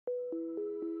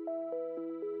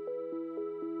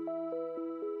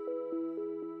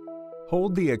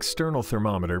Hold the external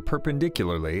thermometer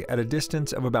perpendicularly at a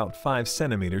distance of about 5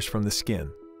 centimeters from the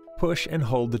skin. Push and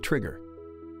hold the trigger.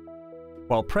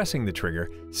 While pressing the trigger,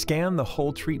 scan the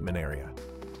whole treatment area.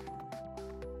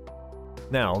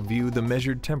 Now view the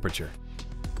measured temperature.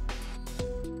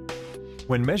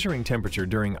 When measuring temperature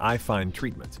during eye-fine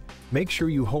treatments, make sure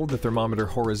you hold the thermometer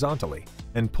horizontally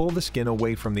and pull the skin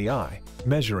away from the eye,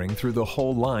 measuring through the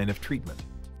whole line of treatment.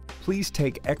 Please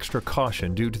take extra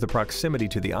caution due to the proximity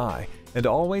to the eye and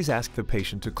always ask the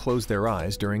patient to close their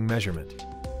eyes during measurement.